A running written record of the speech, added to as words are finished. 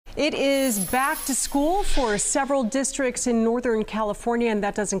It is back to school for several districts in Northern California, and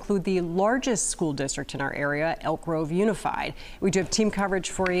that does include the largest school district in our area, Elk Grove Unified. We do have team coverage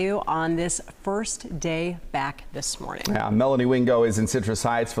for you on this first day back this morning. Yeah, Melanie Wingo is in Citrus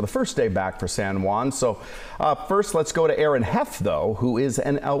Heights for the first day back for San Juan. So first, let's go to Erin Heff, though, who is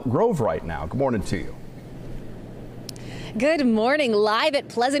in Elk Grove right now. Good morning to you. Good morning, live at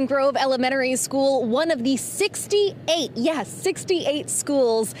Pleasant Grove Elementary School, one of the 68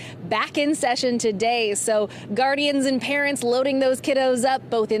 schools back in session today. So guardians and parents loading those kiddos up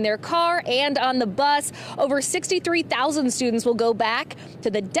both in their car and on the bus. Over 63,000 students will go back to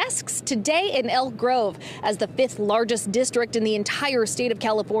the desks today in Elk Grove. As the 5th largest district in the entire state of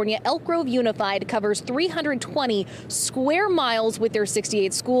California, Elk Grove Unified covers 320 square miles with their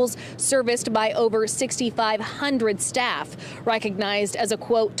 68 schools, serviced by over 6,500 staff. Recognized as a,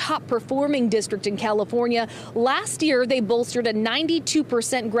 quote, top performing district in California, last year they bolstered a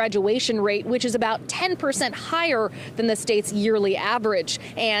 92% graduation rate, which is about 10% higher than the state's yearly average.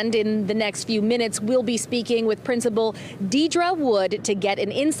 And in the next few minutes, we'll be speaking with Principal Deidre Wood to get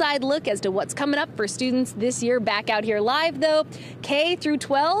an inside look as to what's coming up for students this year. Back out here live, though, K through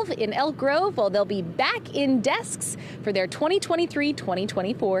 12 in Elk Grove, well, they'll be back in desks for their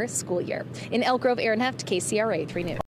 2023-2024 school year. In Elk Grove, Erin Heft, KCRA 3 News.